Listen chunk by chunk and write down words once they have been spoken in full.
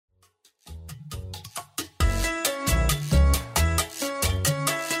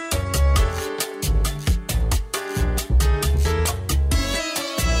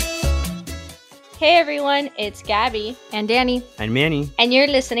Hey everyone, it's Gabby and Danny and Manny, and you're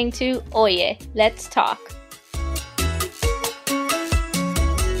listening to Oye, Let's Talk.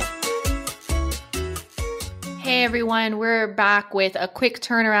 Hey everyone, we're back with a quick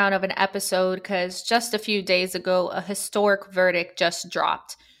turnaround of an episode because just a few days ago, a historic verdict just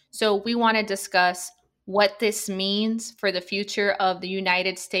dropped. So we want to discuss what this means for the future of the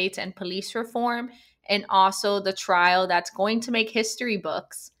United States and police reform, and also the trial that's going to make history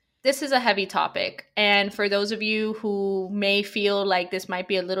books. This is a heavy topic, and for those of you who may feel like this might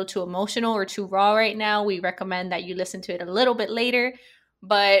be a little too emotional or too raw right now, we recommend that you listen to it a little bit later.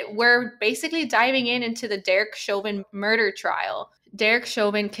 But we're basically diving into the Derek Chauvin murder trial. Derek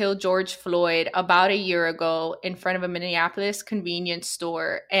Chauvin killed George Floyd about a year ago in front of a Minneapolis convenience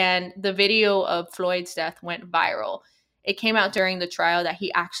store, and the video of Floyd's death went viral. It came out during the trial that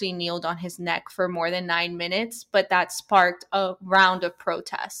he actually kneeled on his neck for more than 9 minutes, but that sparked a round of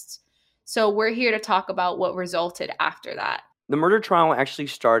protests. So we're here to talk about what resulted after that. The murder trial actually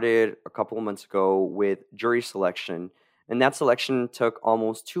started a couple of months ago with jury selection, and that selection took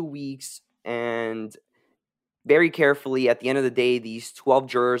almost 2 weeks. And very carefully, at the end of the day, these 12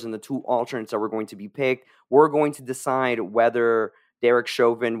 jurors and the 2 alternates that were going to be picked were going to decide whether Derek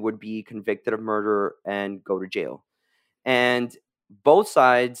Chauvin would be convicted of murder and go to jail. And both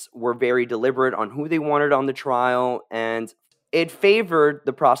sides were very deliberate on who they wanted on the trial, and it favored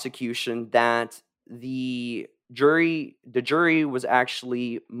the prosecution that the jury was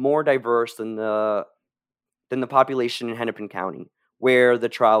actually more diverse than the population in Hennepin County, where the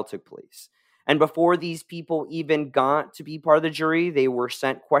trial took place. And before these people even got to be part of the jury, they were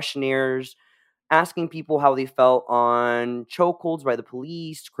sent questionnaires asking people how they felt on chokeholds by the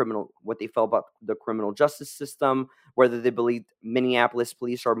police, what they felt about the criminal justice system, whether they believed Minneapolis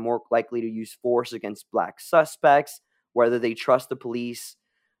police are more likely to use force against black suspects, whether they trust the police.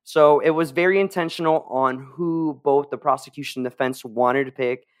 So it was very intentional on who both the prosecution and defense wanted to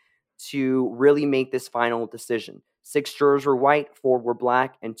pick to really make this final decision. 6 jurors were white, 4 were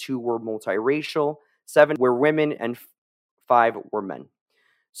black, and 2 were multiracial. 7 were women, and 5 were men.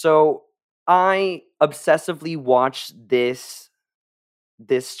 So I obsessively watched this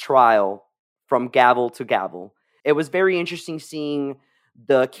trial from gavel to gavel. It was very interesting seeing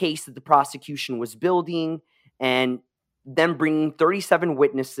the case that the prosecution was building and them bringing 37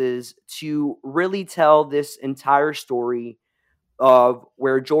 witnesses to really tell this entire story of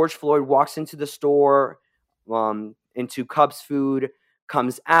where George Floyd walks into the store, into Cubs Food,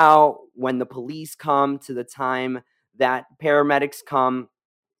 comes out, when the police come, to the time that paramedics come,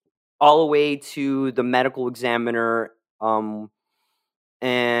 all the way to the medical examiner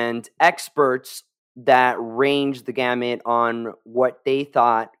and experts that ranged the gamut on what they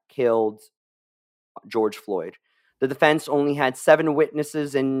thought killed George Floyd. The defense only had 7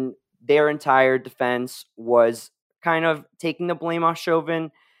 witnesses, and their entire defense was kind of taking the blame off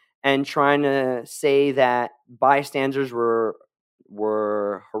Chauvin and trying to say that bystanders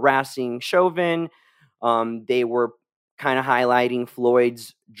were harassing Chauvin. They were kind of highlighting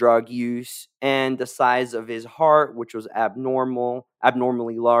Floyd's drug use and the size of his heart, which was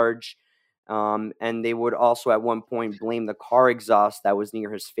abnormally large. And they would also at one point blame the car exhaust that was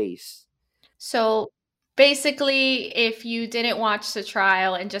near his face. So basically, if you didn't watch the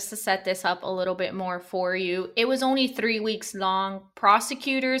trial, and just to set this up a little bit more for you, it was only 3 weeks long.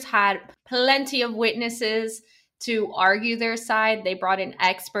 Prosecutors had plenty of witnesses to argue their side. They brought in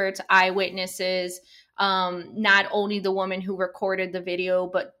experts, eyewitnesses, not only the woman who recorded the video,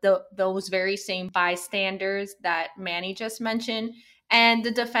 but those very same bystanders that Manny just mentioned. And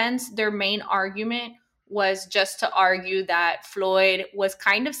the defense, their main argument was just to argue that Floyd was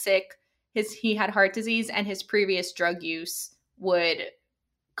kind of sick. He had heart disease, and his previous drug use would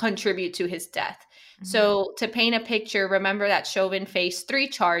contribute to his death. Mm-hmm. So to paint a picture, remember that Chauvin faced 3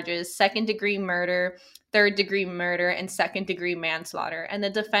 charges: second-degree murder, third-degree murder, and second-degree manslaughter. And the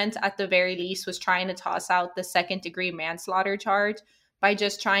defense, at the very least, was trying to toss out the second-degree manslaughter charge by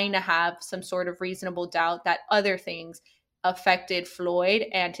just trying to have some sort of reasonable doubt that other things affected Floyd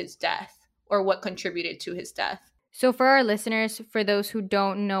and his death, or what contributed to his death. So for our listeners, for those who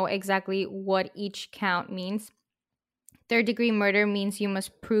don't know exactly what each count means, third-degree murder means you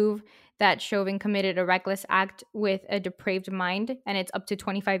must prove that Chauvin committed a reckless act with a depraved mind, and it's up to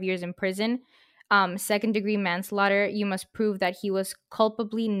 25 years in prison. Second-degree manslaughter, you must prove that he was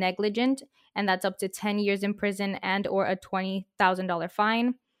culpably negligent, and that's up to 10 years in prison and or a $20,000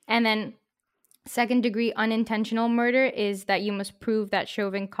 fine. And then second-degree unintentional murder is that you must prove that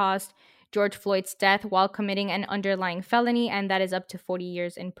Chauvin caused George Floyd's death while committing an underlying felony, and that is up to 40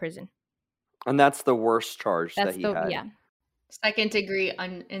 years in prison. And that's the worst charge that he had. Yeah. Second-degree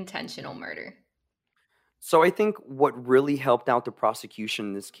unintentional murder. So I think what really helped out the prosecution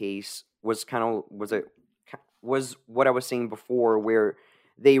in this case was was what I was saying before, where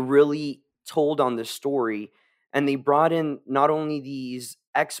they really told on this story, and they brought in not only these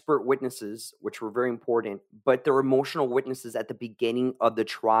expert witnesses, which were very important, but their emotional witnesses at the beginning of the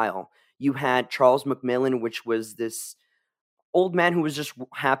trial. You had Charles McMillan, which was this old man who was just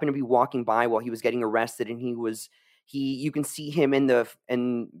happened to be walking by while he was getting arrested, and he you can see him in the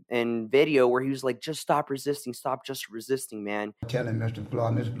in video where he was like, just stop just resisting, man. Telling Mr.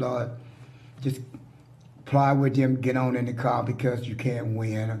 Floyd, Mr. Floyd, just ply with him, get on in the car because you can't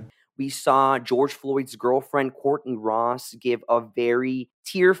win. We saw George Floyd's girlfriend, Courtney Ross, give a very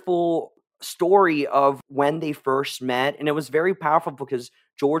tearful story of when they first met. And it was very powerful because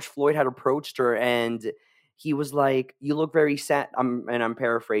George Floyd had approached her and he was like, "You look very sad." And I'm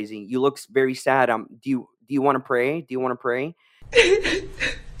paraphrasing. "You look very sad. Do you want to pray? Do you want to pray?"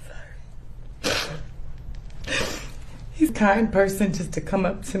 He's a kind person just to come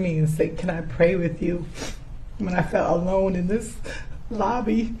up to me and say, "Can I pray with you?" When I felt alone in this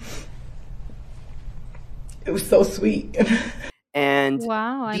lobby, it was so sweet. And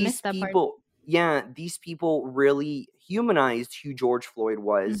Wow, I missed that part. these people really humanized who George Floyd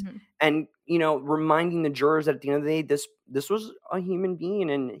was, and reminding the jurors that at the end of the day, this was a human being,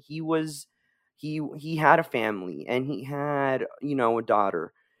 and he had a family, and he had a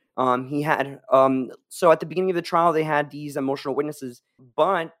daughter. He had so at the beginning of the trial, they had these emotional witnesses,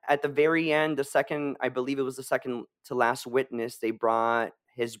 but at the very end, I believe it was the second to last witness, they brought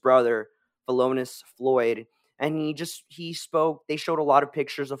his brother, Philonise Floyd, and he spoke. They showed a lot of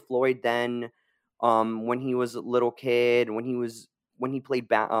pictures of Floyd then, when he was a little kid, when he played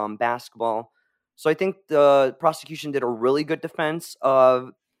basketball. So I think the prosecution did a really good defense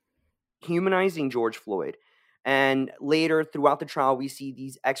of humanizing George Floyd. And later throughout the trial, we see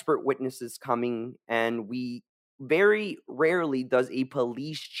these expert witnesses coming, and we very rarely does a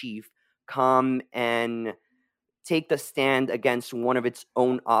police chief come and take the stand against one of its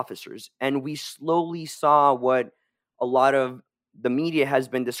own officers. And we slowly saw what a lot of the media has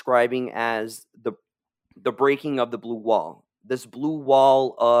been describing as the breaking of the blue wall. This blue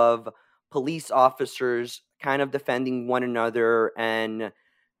wall of police officers kind of defending one another and,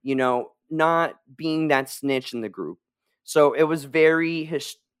 not being that snitch in the group. So it was very,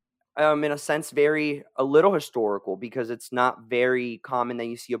 in a sense, a little historical, because it's not very common that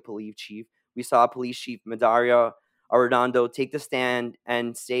you see a police chief. We saw police chief Medaria Arredondo take the stand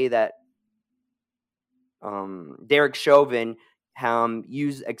and say that Derek Chauvin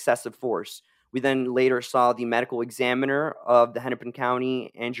used excessive force. We then later saw the medical examiner of the Hennepin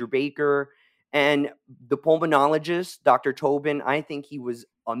County, Andrew Baker, and the pulmonologist, Dr. Tobin. I think he was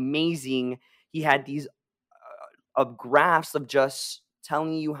amazing. He had these graphs of just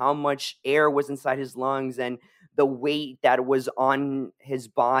telling you how much air was inside his lungs and the weight that was on his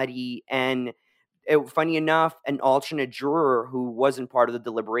body. And funny enough, an alternate juror who wasn't part of the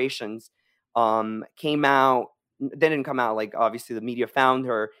deliberations came out. They didn't come out, like, obviously the media found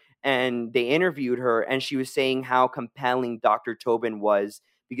her and they interviewed her, and she was saying how compelling Dr. Tobin was,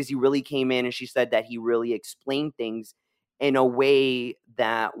 because he really came in, and she said that he really explained things in a way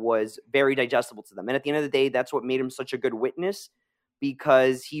that was very digestible to them. And at the end of the day, that's what made him such a good witness,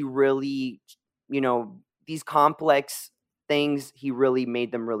 because he really, these complex things, he really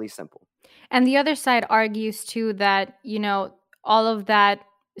made them really simple. And the other side argues too that, all of that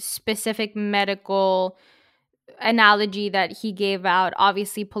specific medical analogy that he gave out,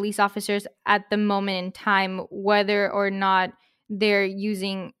 obviously police officers at the moment in time, whether or not they're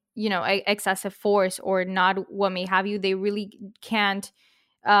using, excessive force or not, what may have you, they really can't,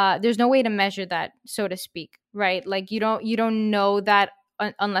 there's no way to measure that, so to speak, right? Like you don't know that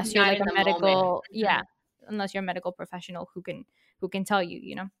unless you're Not like in a the medical, moment. yeah, unless you're a medical professional who can tell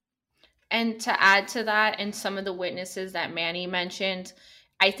you, And to add to that, and some of the witnesses that Manny mentioned,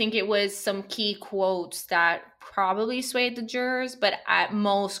 I think it was some key quotes that probably swayed the jurors, but at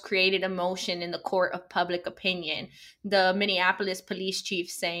most created emotion in the court of public opinion. The Minneapolis police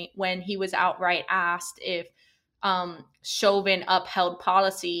chief saying, when he was outright asked if Chauvin upheld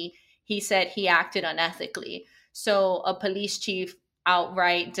policy, he said he acted unethically. So a police chief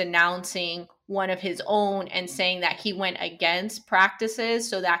outright denouncing one of his own and saying that he went against practices,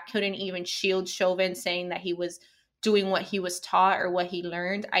 so that couldn't even shield Chauvin, saying that he was doing what he was taught or what he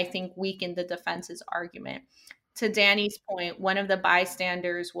learned, I think weakened the defense's argument. To Danny's point, one of the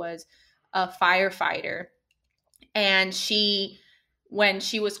bystanders was a firefighter, and when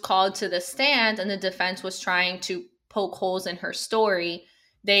she was called to the stand and the defense was trying to poke holes in her story,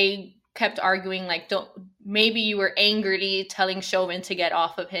 they kept arguing, like, maybe you were angrily telling Chauvin to get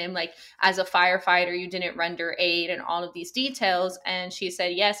off of him. Like, as a firefighter, you didn't render aid and all of these details. And she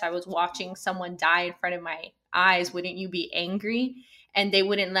said, yes, I was watching someone die in front of my eyes. Wouldn't you be angry? And they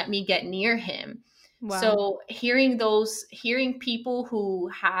wouldn't let me get near him. Wow. So hearing people who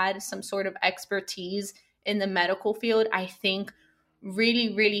had some sort of expertise in the medical field, I think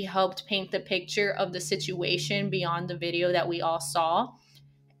really, really helped paint the picture of the situation beyond the video that we all saw.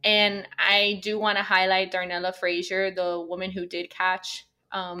 And I do want to highlight Darnella Frazier, the woman who did catch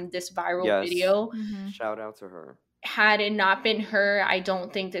this viral video. Shout out to her. Had it not been her, I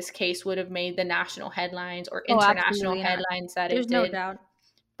don't think this case would have made the national headlines or international headlines that There's it did. no doubt.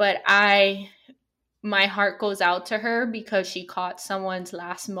 But my heart goes out to her because she caught someone's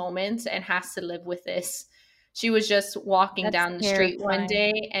last moments and has to live with this. She was just walking down the street one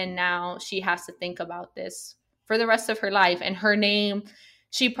day, and now she has to think about this for the rest of her life. And her name,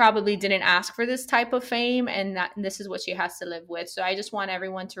 she probably didn't ask for this type of fame, and this is what she has to live with. So I just want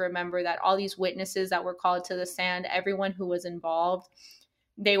everyone to remember that all these witnesses that were called to the stand, everyone who was involved,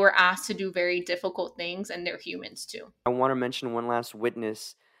 they were asked to do very difficult things, and they're humans too. I want to mention one last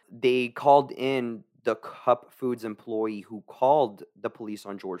witness. They called in the Cup Foods employee who called the police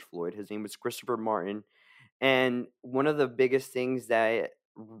on George Floyd. His name was Christopher Martin. And one of the biggest things that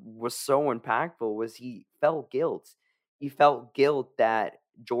was so impactful was he felt guilt. He felt guilt that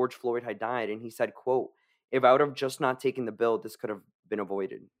George Floyd had died. And he said, quote, "If I would have just not taken the bill, this could have been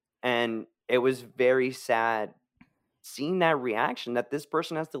avoided." And it was very sad seeing that reaction, that this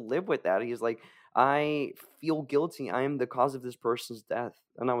person has to live with that. He's like, I feel guilty. I am the cause of this person's death.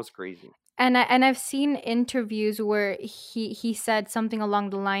 And that was crazy. And I've seen interviews where he said something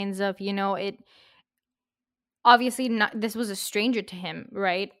along the lines of, it obviously not, this was a stranger to him,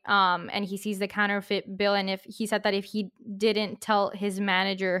 right? And he sees the counterfeit bill, and if he said that if he didn't tell his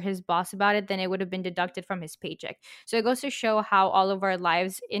manager or his boss about it, then it would have been deducted from his paycheck. So it goes to show how all of our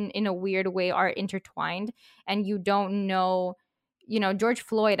lives in a weird way are intertwined, and you don't know, George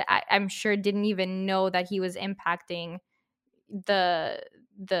Floyd, I'm sure didn't even know that he was impacting the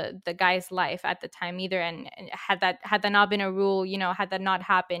guy's life at the time either. And had that not been a rule, had that not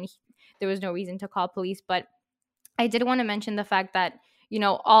happened, there was no reason to call police. But I did want to mention the fact that,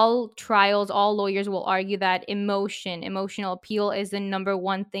 all trials, all lawyers will argue that emotional appeal is the number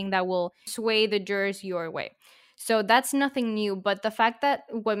one thing that will sway the jurors your way. So that's nothing new. But the fact that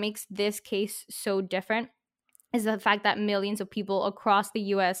what makes this case so different is the fact that millions of people across the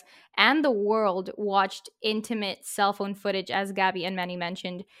US and the world watched intimate cell phone footage, as Gabby and Manny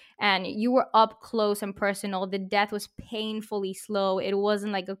mentioned, and you were up close and personal. The death was painfully slow. It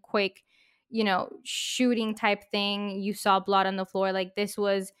wasn't like a quick, shooting type thing. You saw blood on the floor. Like, this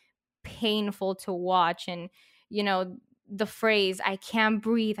was painful to watch. And, the phrase, I can't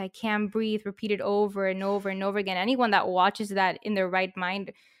breathe, repeated over and over and over again. Anyone that watches that in their right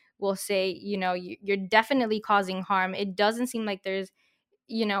mind will say, you're definitely causing harm. It doesn't seem like there's,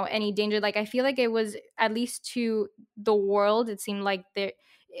 any danger. Like, I feel like it was, at least to the world, it seemed like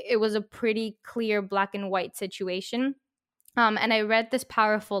it was a pretty clear black and white situation. And I read this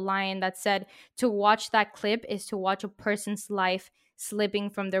powerful line that said, to watch that clip is to watch a person's life slipping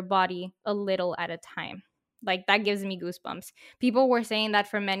from their body a little at a time. Like, that gives me goosebumps. People were saying that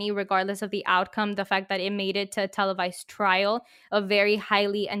for many, regardless of the outcome, the fact that it made it to a televised trial, a very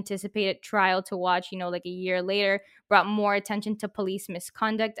highly anticipated trial to watch, like a year later, brought more attention to police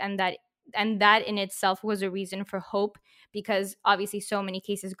misconduct, and that in itself was a reason for hope, because obviously so many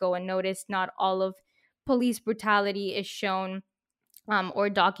cases go unnoticed. Not all of police brutality is shown or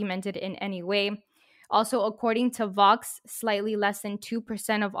documented in any way. Also, according to Vox, slightly less than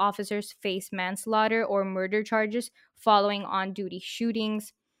 2% of officers face manslaughter or murder charges following on-duty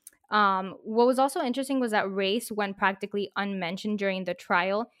shootings. What was also interesting was that race went practically unmentioned during the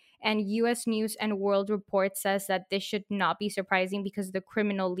trial, and U.S. News and World Report says that this should not be surprising because the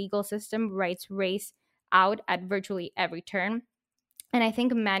criminal legal system writes race out at virtually every turn. And I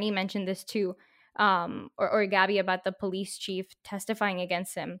think Manny mentioned this too, or Gabby, about the police chief testifying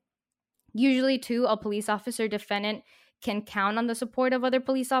against him. Usually, too, a police officer defendant can count on the support of other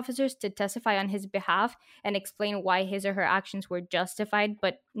police officers to testify on his behalf and explain why his or her actions were justified,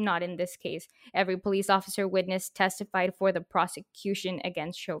 but not in this case. Every police officer witness testified for the prosecution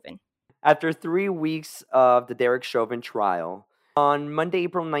against Chauvin. After 3 weeks of the Derek Chauvin trial, on Monday,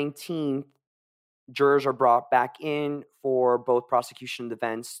 April 19th, jurors are brought back in for both prosecution and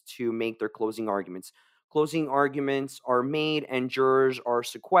defense to make their closing arguments. Closing arguments are made and jurors are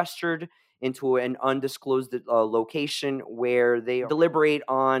sequestered into an undisclosed location where they deliberate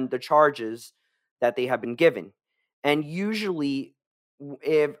on the charges that they have been given. And usually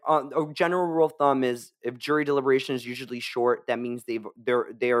if a general rule of thumb is if jury deliberation is usually short, that means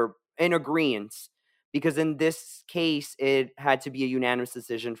they're in agreement. Because in this case, it had to be a unanimous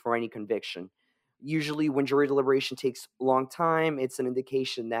decision for any conviction. Usually, when jury deliberation takes a long time, it's an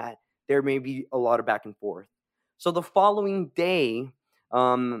indication that there may be a lot of back and forth. So the following day,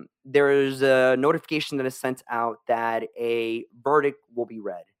 there is a notification that is sent out that a verdict will be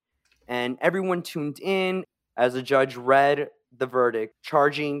read. And everyone tuned in as the judge read the verdict,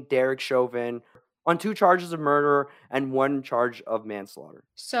 charging Derek Chauvin on 2 charges of murder and 1 charge of manslaughter.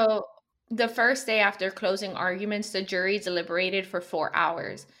 So the first day after closing arguments, the jury deliberated for 4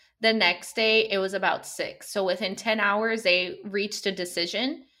 hours. The next day, it was about 6. So within 10 hours, they reached a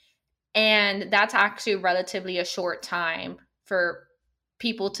decision. And that's actually relatively a short time for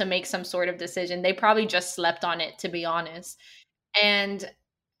people to make some sort of decision. They probably just slept on it, to be honest. And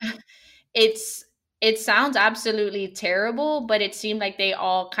it sounds absolutely terrible, but it seemed like they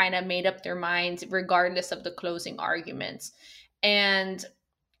all kind of made up their minds regardless of the closing arguments. And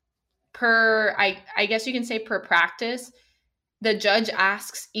I guess you can say per practice, the judge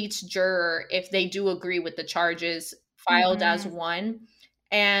asks each juror if they do agree with the charges filed as one.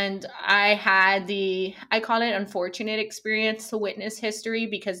 And I had I call it unfortunate experience to witness history,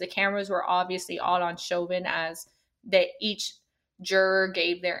 because the cameras were obviously all on Chauvin as each juror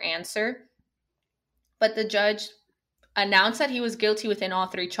gave their answer. But the judge announced that he was guilty within all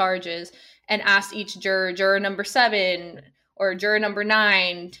 3 charges and asked each juror, juror number 7 or juror number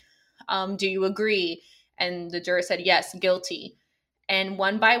 9, do you agree? And the juror said, yes, guilty. And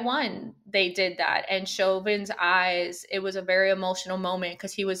one by one, they did that. And Chauvin's eyes, it was a very emotional moment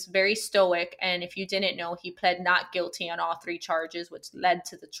because he was very stoic. And if you didn't know, he pled not guilty on all 3 charges, which led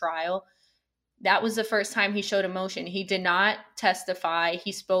to the trial. That was the first time he showed emotion. He did not testify.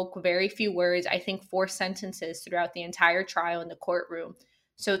 He spoke very few words, I think 4 sentences throughout the entire trial in the courtroom.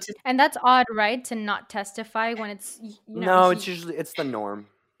 And that's odd, right? To not testify when it's, it's the norm.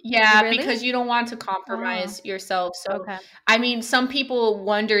 Yeah, really? Because you don't want to compromise yourself. So, okay. I mean, some people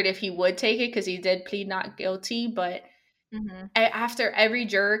wondered if he would take it because he did plead not guilty. But after every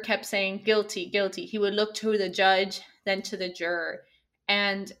juror kept saying guilty, guilty, he would look to the judge, then to the juror.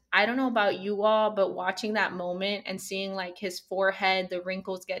 And I don't know about you all, but watching that moment and seeing like his forehead, the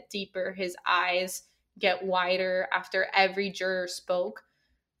wrinkles get deeper, his eyes get wider after every juror spoke.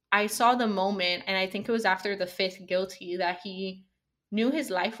 I saw the moment, and I think it was after the 5th guilty that he knew his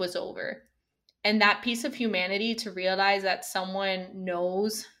life was over. And that piece of humanity to realize that someone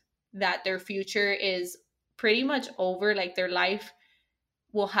knows that their future is pretty much over, like their life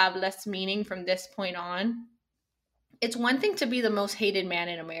will have less meaning from this point on. It's one thing to be the most hated man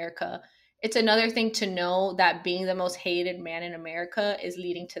in America. It's another thing to know that being the most hated man in America is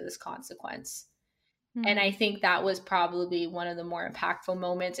leading to this consequence. And I think that was probably one of the more impactful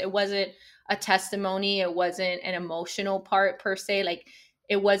moments. It wasn't a testimony. It wasn't an emotional part per se. Like,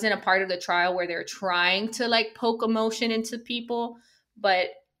 it wasn't a part of the trial where they're trying to like poke emotion into people, but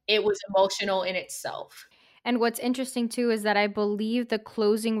it was emotional in itself. And what's interesting too is that I believe the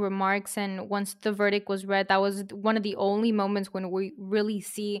closing remarks and once the verdict was read, that was one of the only moments when we really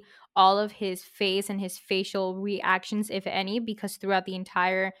see all of his face and his facial reactions, if any, because throughout the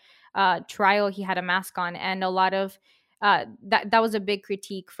entire trial he had a mask on. And a lot of that was a big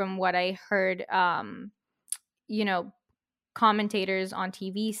critique from what I heard commentators on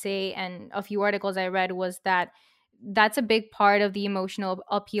TV say, and a few articles I read, was that that's a big part of the emotional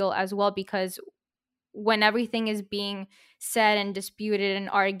appeal as well, because when everything is being said and disputed and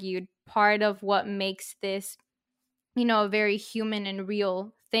argued, part of what makes this a very human and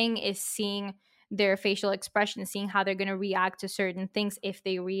real thing is seeing their facial expression, seeing how they're going to react to certain things if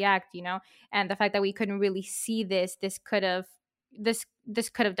they react, and the fact that we couldn't really see this could have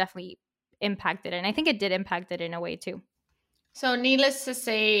definitely impacted it. And I think it did impact it in a way too. So needless to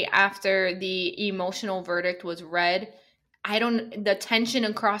say, after the emotional verdict was read, the tension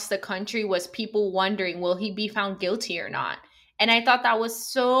across the country was people wondering, will he be found guilty or not? And I thought that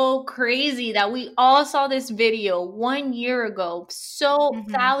was so crazy that we all saw this video 1 year ago. So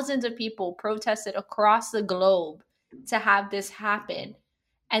thousands of people protested across the globe to have this happen.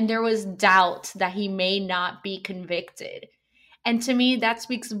 And there was doubt that he may not be convicted. And to me, that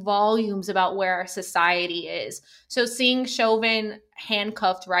speaks volumes about where our society is. So seeing Chauvin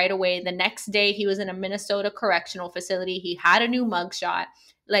handcuffed right away, the next day he was in a Minnesota correctional facility. He had a new mugshot.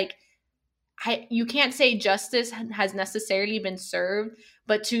 Like, you can't say justice has necessarily been served,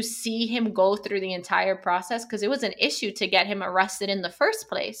 but to see him go through the entire process, because it was an issue to get him arrested in the first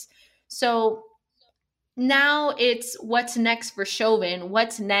place. So now it's what's next for Chauvin?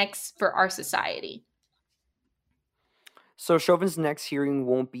 What's next for our society? So Chauvin's next hearing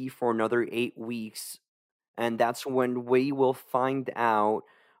won't be for another 8 weeks, and that's when we will find out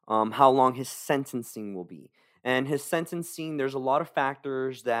how long his sentencing will be. And his sentencing, there's a lot of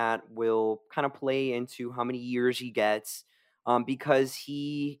factors that will kind of play into how many years he gets, because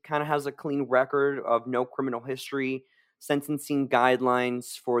he kind of has a clean record of no criminal history. Sentencing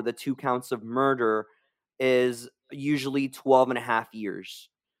guidelines for the 2 counts of murder is usually 12 and a half years.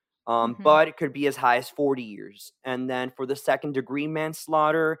 Mm-hmm. But it could be as high as 40 years. And then for the second degree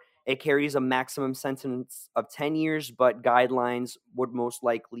manslaughter, it carries a maximum sentence of 10 years, but guidelines would most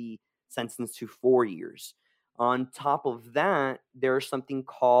likely sentence to 4 years. On top of that, there's something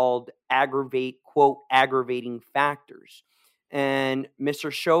called aggravating factors. And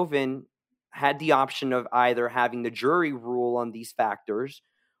Mr. Chauvin had the option of either having the jury rule on these factors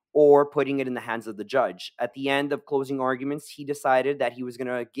or putting it in the hands of the judge. At the end of closing arguments, he decided that he was going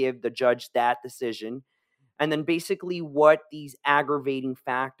to give the judge that decision. And then basically what these aggravating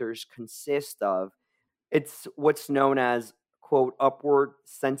factors consist of, it's what's known as, quote, upward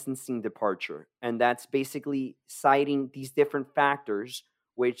sentencing departure. And that's basically citing these different factors,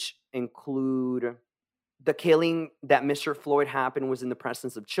 which include the killing that Mr. Floyd happened was in the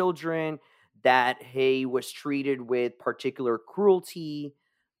presence of children, that he was treated with particular cruelty,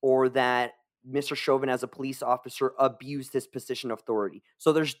 or that Mr. Chauvin, as a police officer, abused his position of authority.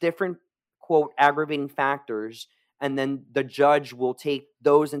 So there's different, quote, aggravating factors, and then the judge will take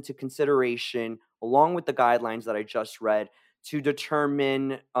those into consideration along with the guidelines that I just read to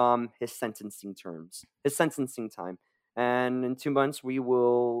determine his sentencing time. And in 2 months, we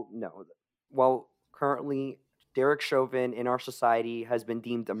will know. Well, currently, Derek Chauvin in our society has been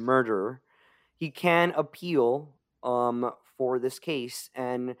deemed a murderer. He can appeal for this case,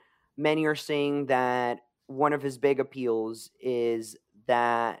 and many are saying that one of his big appeals is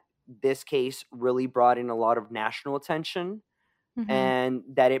that this case really brought in a lot of national attention, Mm-hmm. and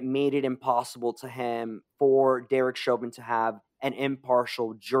that it made it impossible to him for Derek Chauvin to have an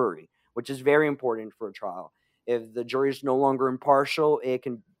impartial jury, which is very important for a trial. If the jury is no longer impartial, it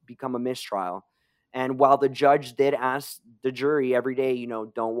can become a mistrial. And while the judge did ask the jury every day,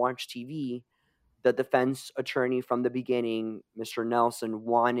 don't watch TV, the defense attorney from the beginning, Mr. Nelson,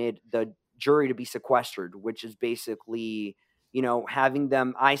 wanted the jury to be sequestered, which is basically, having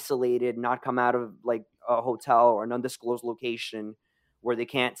them isolated, not come out of like a hotel or an undisclosed location where they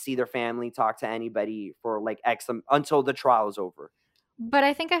can't see their family, talk to anybody for like until the trial is over. But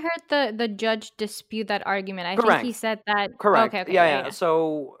I think I heard the judge dispute that argument. I think Correct. he said that. Correct. Okay. Yeah.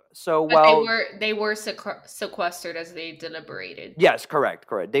 So But they were sequestered as they deliberated. Yes, correct.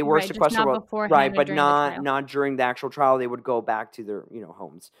 They were Right, just sequestered, not beforehand right, or but during the trial. not during the actual trial. They would go back to their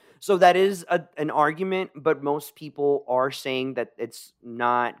homes. So that is an argument, but most people are saying that it's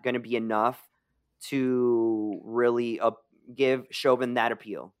not going to be enough to really give Chauvin that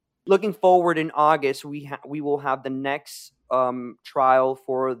appeal. Looking forward, in August, we will have the next trial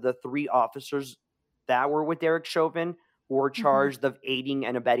for the 3 officers that were with Derek Chauvin, who were charged of aiding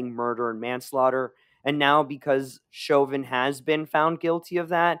and abetting murder and manslaughter. And now, because Chauvin has been found guilty of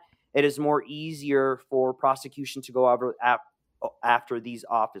that, it is more easier for prosecution to go after these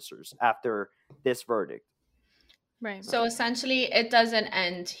officers after this verdict. Right. So essentially, it doesn't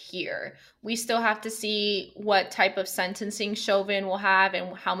end here. We still have to see what type of sentencing Chauvin will have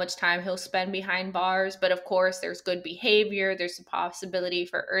and how much time he'll spend behind bars. But of course, there's good behavior. There's a possibility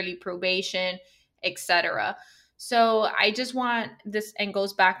for early probation, etc. So I just want this, and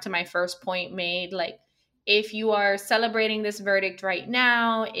goes back to my first point made, like, if you are celebrating this verdict right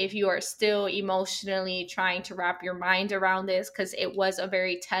now, if you are still emotionally trying to wrap your mind around this, because it was a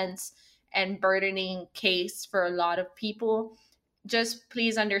very tense and burdening case for a lot of people, just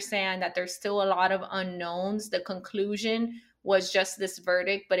please understand that there's still a lot of unknowns. The conclusion was just this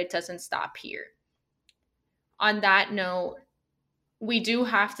verdict, but it doesn't stop here. On that note, we do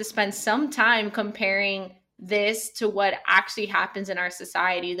have to spend some time comparing this to what actually happens in our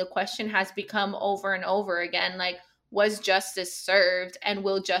society. The question has become over and over again, like, was justice served, and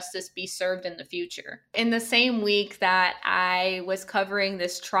will justice be served in the future? In the same week that I was covering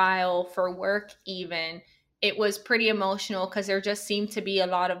this trial for work, even, it was pretty emotional because there just seemed to be a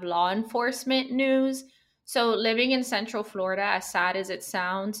lot of law enforcement news. So living in Central Florida, as sad as it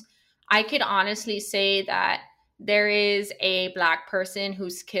sounds, I could honestly say that there is a Black person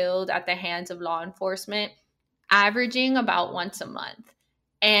who's killed at the hands of law enforcement, averaging about once a month.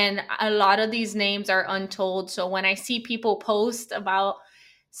 And a lot of these names are untold. So when I see people post about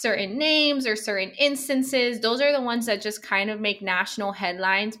certain names or certain instances, those are the ones that just kind of make national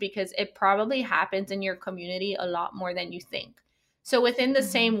headlines, because it probably happens in your community a lot more than you think. So within the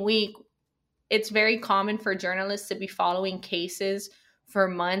same week, it's very common for journalists to be following cases for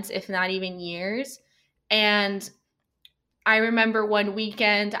months, if not even years. And I remember one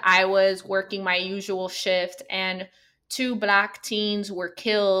weekend I was working my usual shift and two Black teens were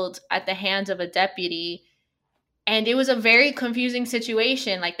killed at the hands of a deputy. And it was a very confusing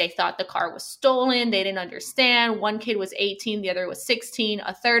situation. Like, they thought the car was stolen. They didn't understand. One kid was 18, the other was 16.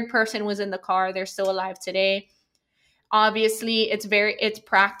 A third person was in the car. They're still alive today. Obviously, it's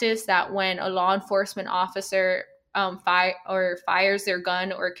practice that when a law enforcement officer fires their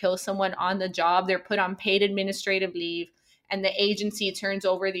gun or kills someone on the job, they're put on paid administrative leave, and the agency turns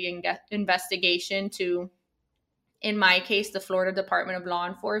over the investigation to, in my case, the Florida Department of Law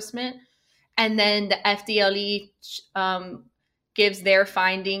Enforcement. And then the FDLE gives their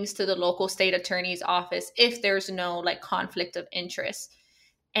findings to the local state attorney's office if there's no like conflict of interest.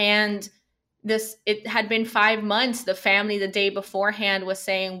 And it had been 5 months. The family the day beforehand was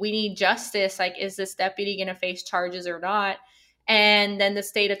saying, we need justice. Like, is this deputy going to face charges or not? And then the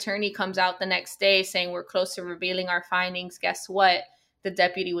state attorney comes out the next day saying, we're close to revealing our findings. Guess what? The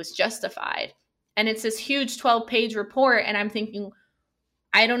deputy was justified. And it's this huge 12-page report. And I'm thinking,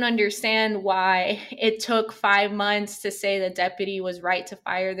 I don't understand why it took 5 months to say the deputy was right to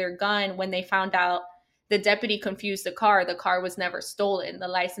fire their gun when they found out the deputy confused the car. The car was never stolen. The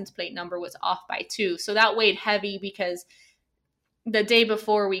license plate number was off by 2. So that weighed heavy, because the day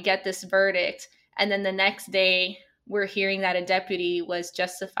before we get this verdict, and then the next day we're hearing that a deputy was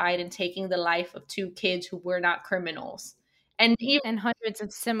justified in taking the life of 2 kids who were not criminals. And hundreds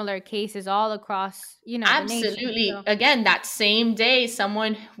of similar cases all across, absolutely. the nation, so. Again, that same day,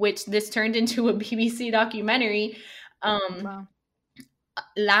 which this turned into a BBC documentary. Wow.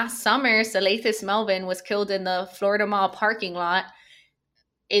 Last summer, Salathis Melvin was killed in the Florida Mall parking lot.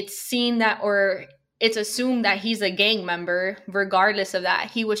 It's assumed that he's a gang member. Regardless of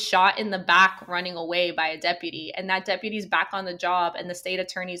that, he was shot in the back running away by a deputy, and that deputy's back on the job, and the state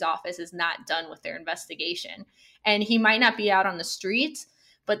attorney's office is not done with their investigation. And he might not be out on the streets,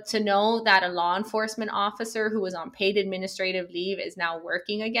 but to know that a law enforcement officer who was on paid administrative leave is now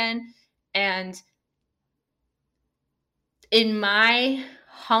working again. And in my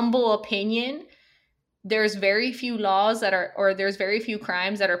humble opinion, there's very few there's very few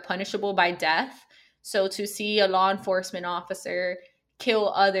crimes that are punishable by death. So to see a law enforcement officer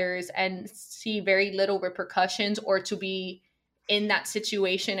kill others and see very little repercussions, or to be in that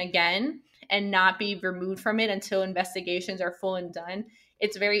situation again and not be removed from it until investigations are full and done,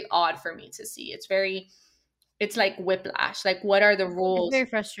 it's very odd for me to see. It's like whiplash. Like, what are the rules? It's very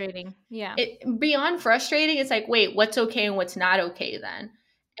frustrating. Yeah. Beyond frustrating, it's like, wait, what's okay and what's not okay then?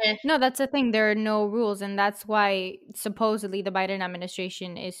 No, that's the thing. There are no rules, and that's why supposedly the Biden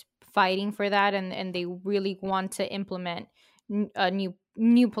administration is fighting for that, and they really want to implement a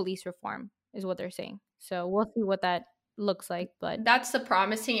new police reform, is what they're saying. So we'll see what that looks like. But that's the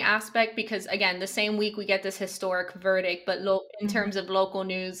promising aspect, because again, the same week we get this historic verdict, but in terms of local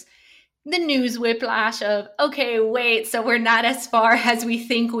news, the news whiplash of, okay, wait, so we're not as far as we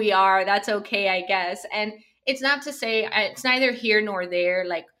think we are. That's okay, I guess. And it's not to say, it's neither here nor there,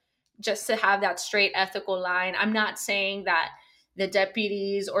 like, just to have that straight ethical line. I'm not saying that the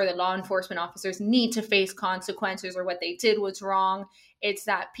deputies or the law enforcement officers need to face consequences or what they did was wrong. It's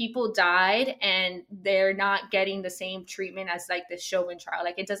that people died and they're not getting the same treatment as like the Chauvin trial.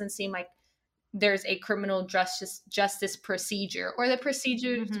 Like, it doesn't seem like there's a criminal justice procedure, or the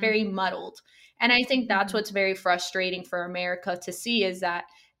procedure is very muddled. And I think that's what's very frustrating for America to see, is that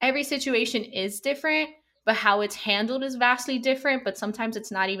every situation is different, but how it's handled is vastly different, but sometimes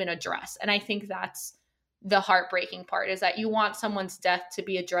it's not even addressed. And I think that's the heartbreaking part, is that you want someone's death to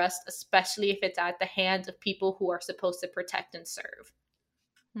be addressed, especially if it's at the hands of people who are supposed to protect and serve.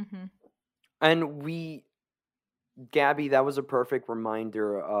 And Gabby, that was a perfect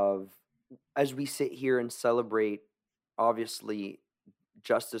reminder of, as we sit here and celebrate, obviously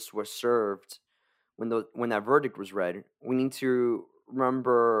justice was served when that verdict was read, we need to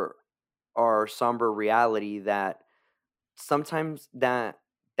remember our somber reality that sometimes that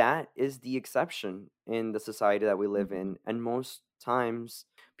is the exception in the society that we live in. And most times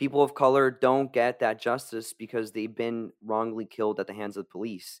people of color don't get that justice because they've been wrongly killed at the hands of the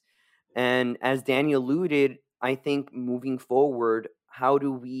police. And as Danny alluded, I think moving forward, how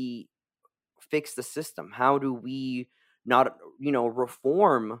do we fix the system? How do we not,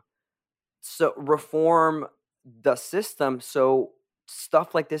 reform the system so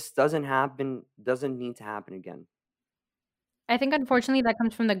stuff like this doesn't need to happen again? I think, unfortunately, that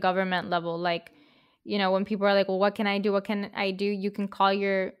comes from the government level. Like, when people are like, well, what can I do? What can I do? You can call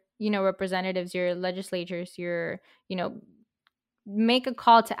your, representatives, your legislatures, your, make a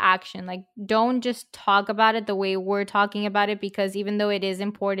call to action. Like, don't just talk about it the way we're talking about it, because even though it is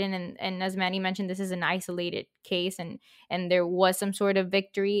important, and as Manny mentioned, this is an isolated case, and there was some sort of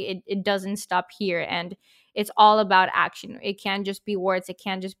victory, it doesn't stop here. And it's all about action. It can't just be words. It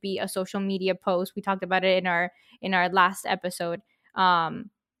can't just be a social media post. We talked about it in our last episode.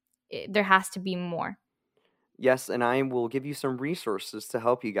 There has to be more. Yes, and I will give you some resources to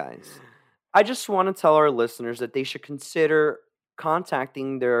help you guys. I just want to tell our listeners that they should consider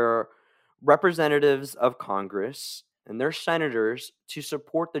contacting their representatives of Congress and their senators to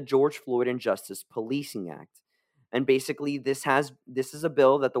support the George Floyd Injustice Policing Act. And basically, this is a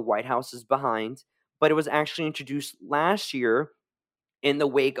bill that the White House is behind, but it was actually introduced last year in the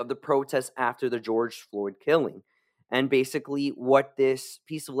wake of the protests after the George Floyd killing. And basically, what this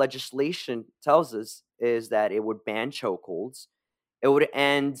piece of legislation tells us is that it would ban chokeholds. It would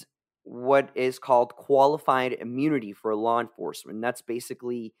end what is called qualified immunity for law enforcement. That's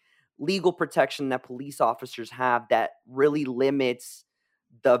basically legal protection that police officers have that really limits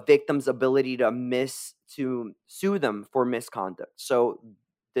the victim's ability to sue them for misconduct. So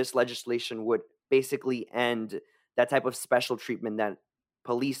this legislation would basically end that type of special treatment that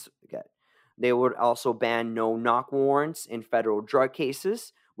police get. They would also ban no-knock warrants in federal drug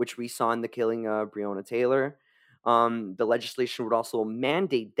cases, which we saw in the killing of Breonna Taylor. The legislation would also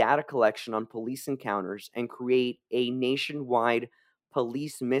mandate data collection on police encounters and create a nationwide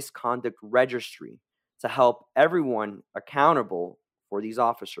police misconduct registry to help everyone accountable for these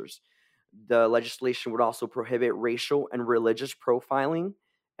officers. The legislation would also prohibit racial and religious profiling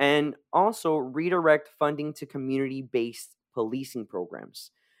and also redirect funding to community-based policing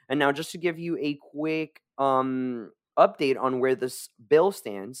programs. And now, just to give you a quick update on where this bill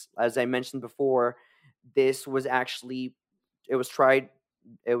stands, as I mentioned before, this was actually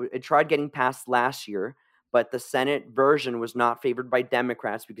it tried getting passed last year, but the Senate version was not favored by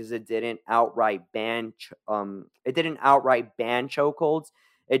Democrats because it didn't outright ban chokeholds.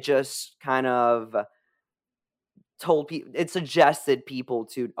 It just kind of told people, it suggested people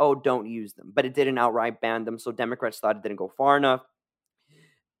to, don't use them, but it didn't outright ban them. So Democrats thought it didn't go far enough.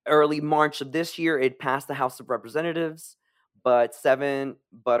 Early March of this year, it passed the House of Representatives, but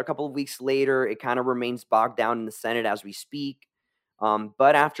a couple of weeks later, it kind of remains bogged down in the Senate as we speak.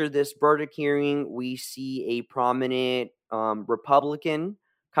 But after this verdict hearing, we see a prominent Republican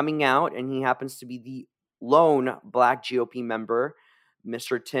coming out, and he happens to be the lone Black GOP member,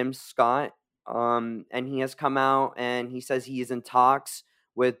 Mr. Tim Scott. And he has come out and he says he is in talks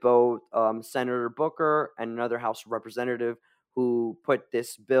with both Senator Booker and another House representative who put up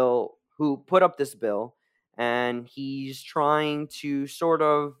this bill, and he's trying to sort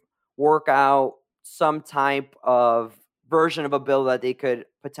of work out some type of version of a bill that they could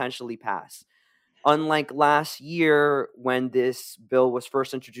potentially pass. Unlike last year when this bill was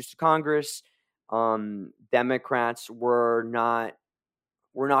first introduced to Congress, Democrats were not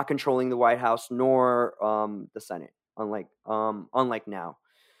controlling the White House nor the Senate, unlike now.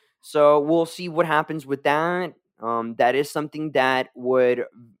 So we'll see what happens with that. That is something that would,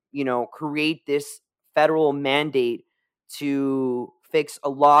 create this federal mandate to fix a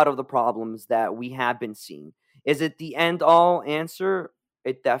lot of the problems that we have been seeing. Is it the end-all answer?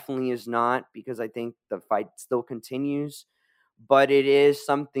 It definitely is not, because I think the fight still continues. But it is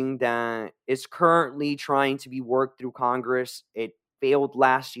something that is currently trying to be worked through Congress. It failed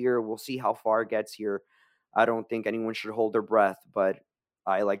last year. We'll see how far it gets here. I don't think anyone should hold their breath, but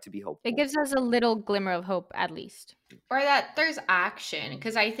I like to be hopeful. It gives us a little glimmer of hope, at least. Or that there's action,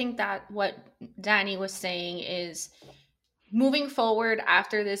 because I think that what Danny was saying is moving forward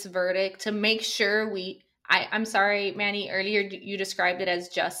after this verdict to make sure I'm sorry, Manny, earlier you described it as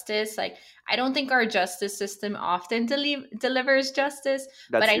justice. Like, I don't think our justice system often delivers justice.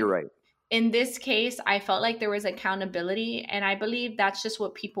 You're right. In this case, I felt like there was accountability, and I believe that's just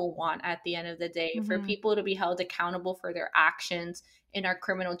what people want at the end of the day, for people to be held accountable for their actions in our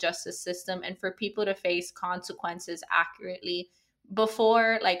criminal justice system, and for people to face consequences accurately.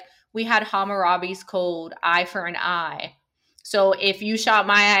 Before, like, we had Hammurabi's code, eye for an eye. So if you shot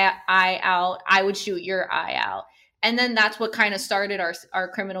my eye out, I would shoot your eye out. And then that's what kind of started our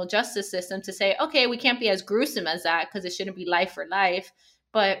criminal justice system to say, okay, we can't be as gruesome as that because it shouldn't be life for life,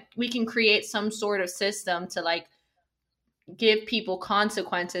 but we can create some sort of system to, like, give people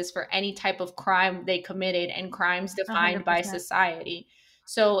consequences for any type of crime they committed, and crimes defined 100%. By society.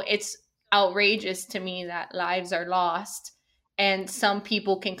 So it's outrageous to me that lives are lost and some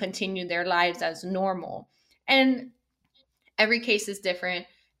people can continue their lives as normal. And every case is different.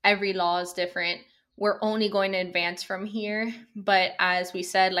 Every law is different. We're only going to advance from here. But as we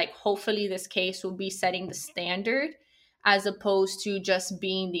said, like, hopefully this case will be setting the standard as opposed to just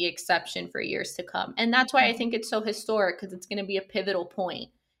being the exception for years to come. And that's why I think it's so historic, because it's going to be a pivotal point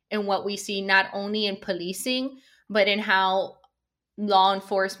in what we see, not only in policing, but in how law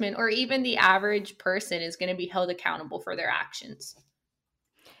enforcement or even the average person is going to be held accountable for their actions.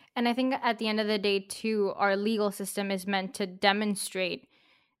 And I think at the end of the day, too, our legal system is meant to demonstrate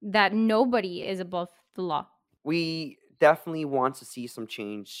that nobody is above the law. We definitely want to see some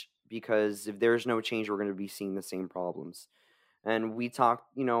change, because if there's no change, we're going to be seeing the same problems. And we talk,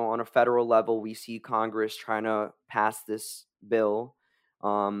 on a federal level, we see Congress trying to pass this bill.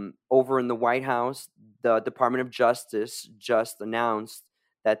 Over in the White House, the Department of Justice just announced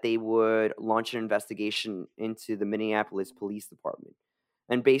that they would launch an investigation into the Minneapolis Police Department.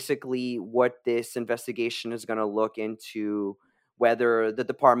 And basically, what this investigation is going to look into, whether the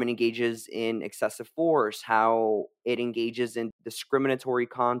department engages in excessive force, how it engages in discriminatory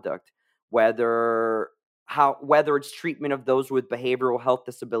conduct, whether its treatment of those with behavioral health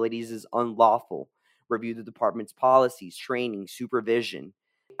disabilities is unlawful, review the department's policies, training, supervision.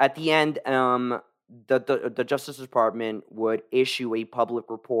 At the end, the Justice Department would issue a public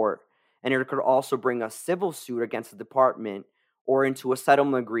report, and it could also bring a civil suit against the department or into a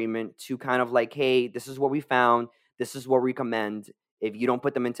settlement agreement to kind of like, hey, this is what we found, this is what we recommend. If you don't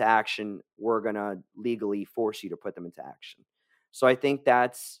put them into action, we're going to legally force you to put them into action. So I think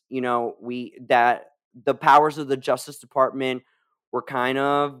that's, that the powers of the Justice Department were kind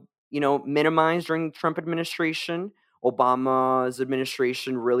of, minimized during the Trump administration. Obama's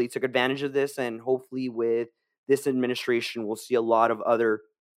administration really took advantage of this, and hopefully with this administration, we'll see a lot of other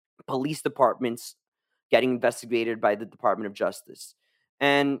police departments getting investigated by the Department of Justice.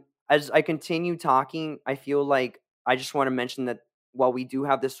 And as I continue talking, I feel like I just want to mention that while we do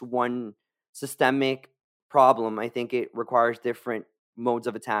have this one systemic problem, I think it requires different modes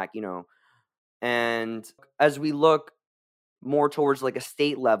of attack, And as we look more towards like a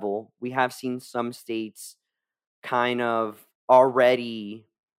state level, we have seen some states kind of already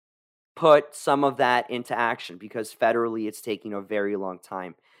put some of that into action, because federally it's taking a very long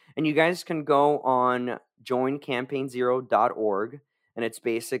time. And you guys can go on joincampaignzero.org, and it's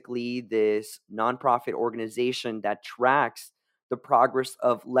basically this nonprofit organization that tracks the progress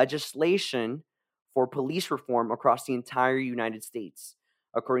of legislation for police reform across the entire United States.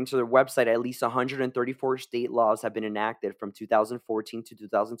 According to their website, at least 134 state laws have been enacted from 2014 to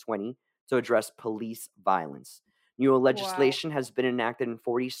 2020 to address police violence. New legislation has been enacted in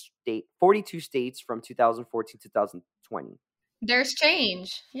 42 states from 2014 to 2020. There's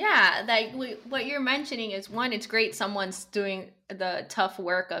change. Yeah, like what you're mentioning is, one, it's great someone's doing the tough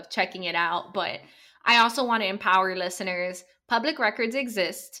work of checking it out, but I also want to empower listeners. Public records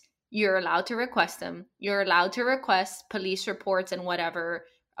exist. You're allowed to request them. You're allowed to request police reports and whatever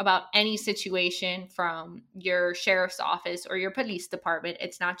about any situation from your sheriff's office or your police department.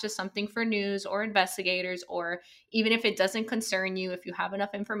 It's not just something for news or investigators, or even if it doesn't concern you, if you have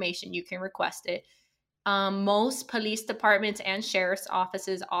enough information, you can request it. Most police departments and sheriff's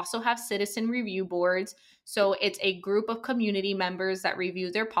offices also have citizen review boards. So it's a group of community members that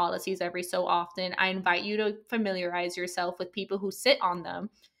review their policies every so often. I invite you to familiarize yourself with people who sit on them,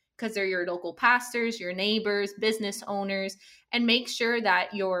 because they're your local pastors, your neighbors, business owners, and make sure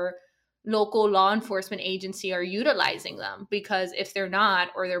that your local law enforcement agency are utilizing them. Because if they're not,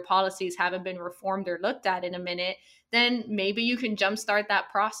 or their policies haven't been reformed or looked at in a minute, then maybe you can jumpstart that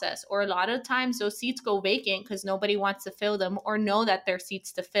process. Or a lot of times those seats go vacant because nobody wants to fill them or know that they're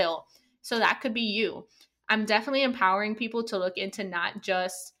seats to fill. So that could be you. I'm definitely empowering people to look into not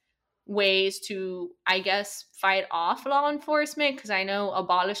just ways to, I guess, fight off law enforcement, because I know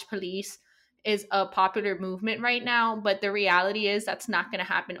abolish police is a popular movement right now, but the reality is that's not going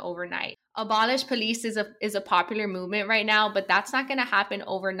to happen overnight. Abolish police is a popular movement right now, but that's not going to happen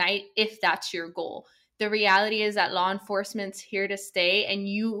overnight if that's your goal. The reality is that law enforcement's here to stay, and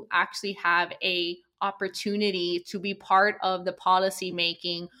you actually have a opportunity to be part of the policy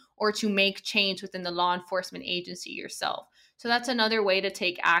making or to make change within the law enforcement agency yourself. So that's another way to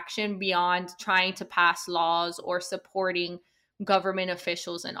take action beyond trying to pass laws or supporting government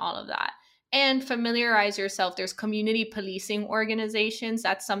officials and all of that. And familiarize yourself. There's community policing organizations.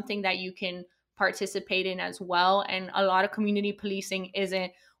 That's something that you can participate in as well. And a lot of community policing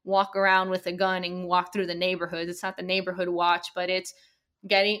isn't walk around with a gun and walk through the neighborhoods. It's not the neighborhood watch, but it's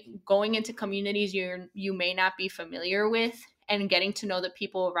going into communities you may not be familiar with, and getting to know the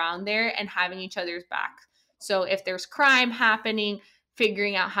people around there and having each other's back. So if there's crime happening,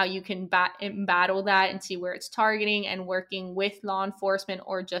 figuring out how you can battle that and see where it's targeting, and working with law enforcement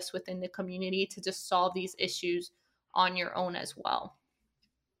or just within the community to just solve these issues on your own as well.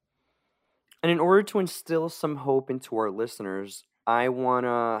 And in order to instill some hope into our listeners, I want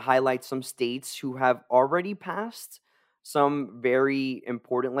to highlight some states who have already passed some very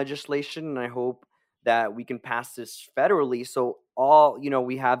important legislation. And I hope that we can pass this federally so all,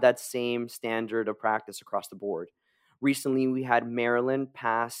 we have that same standard of practice across the board. Recently, we had Maryland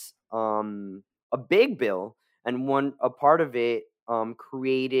pass a big bill, and a part of it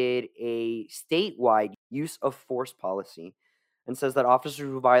created a statewide use of force policy and says that officers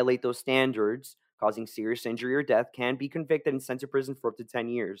who violate those standards, causing serious injury or death, can be convicted and sent to prison for up to 10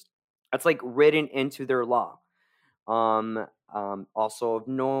 years. That's like written into their law. Also of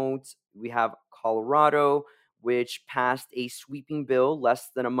note, we have Colorado, which passed a sweeping bill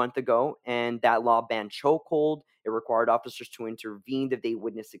less than a month ago, and that law banned chokehold. It required officers to intervene if they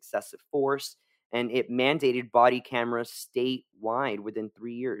witnessed excessive force, and it mandated body cameras statewide within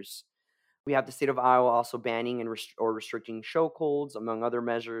 3 years. We have the state of Iowa also banning and or restricting chokeholds, among other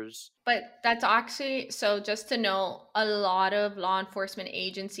measures. But that's actually, so just to know, a lot of law enforcement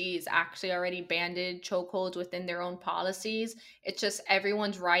agencies actually already banned chokeholds within their own policies. It's just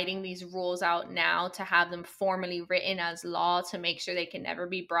everyone's writing these rules out now to have them formally written as law to make sure they can never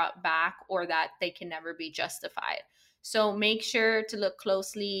be brought back or that they can never be justified. So make sure to look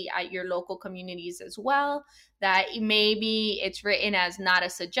closely at your local communities as well, that maybe it's written as not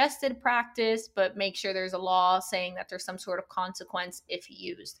a suggested practice, but make sure there's a law saying that there's some sort of consequence if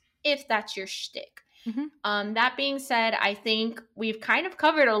used, if that's your shtick. Mm-hmm. That being said, I think we've kind of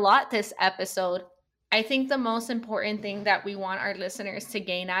covered a lot this episode. I think the most important thing that we want our listeners to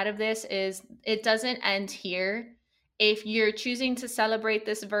gain out of this is it doesn't end here. If you're choosing to celebrate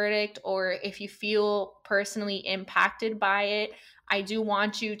this verdict or if you feel personally impacted by it, I do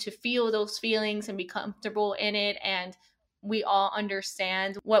want you to feel those feelings and be comfortable in it. And we all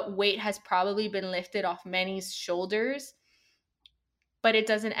understand what weight has probably been lifted off many's shoulders, but it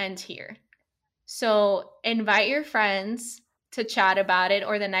doesn't end here. So invite your friends to chat about it,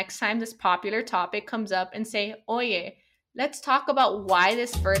 or the next time this popular topic comes up and say, Oye, let's talk about why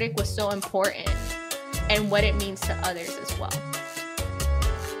this verdict was so important and what it means to others as well.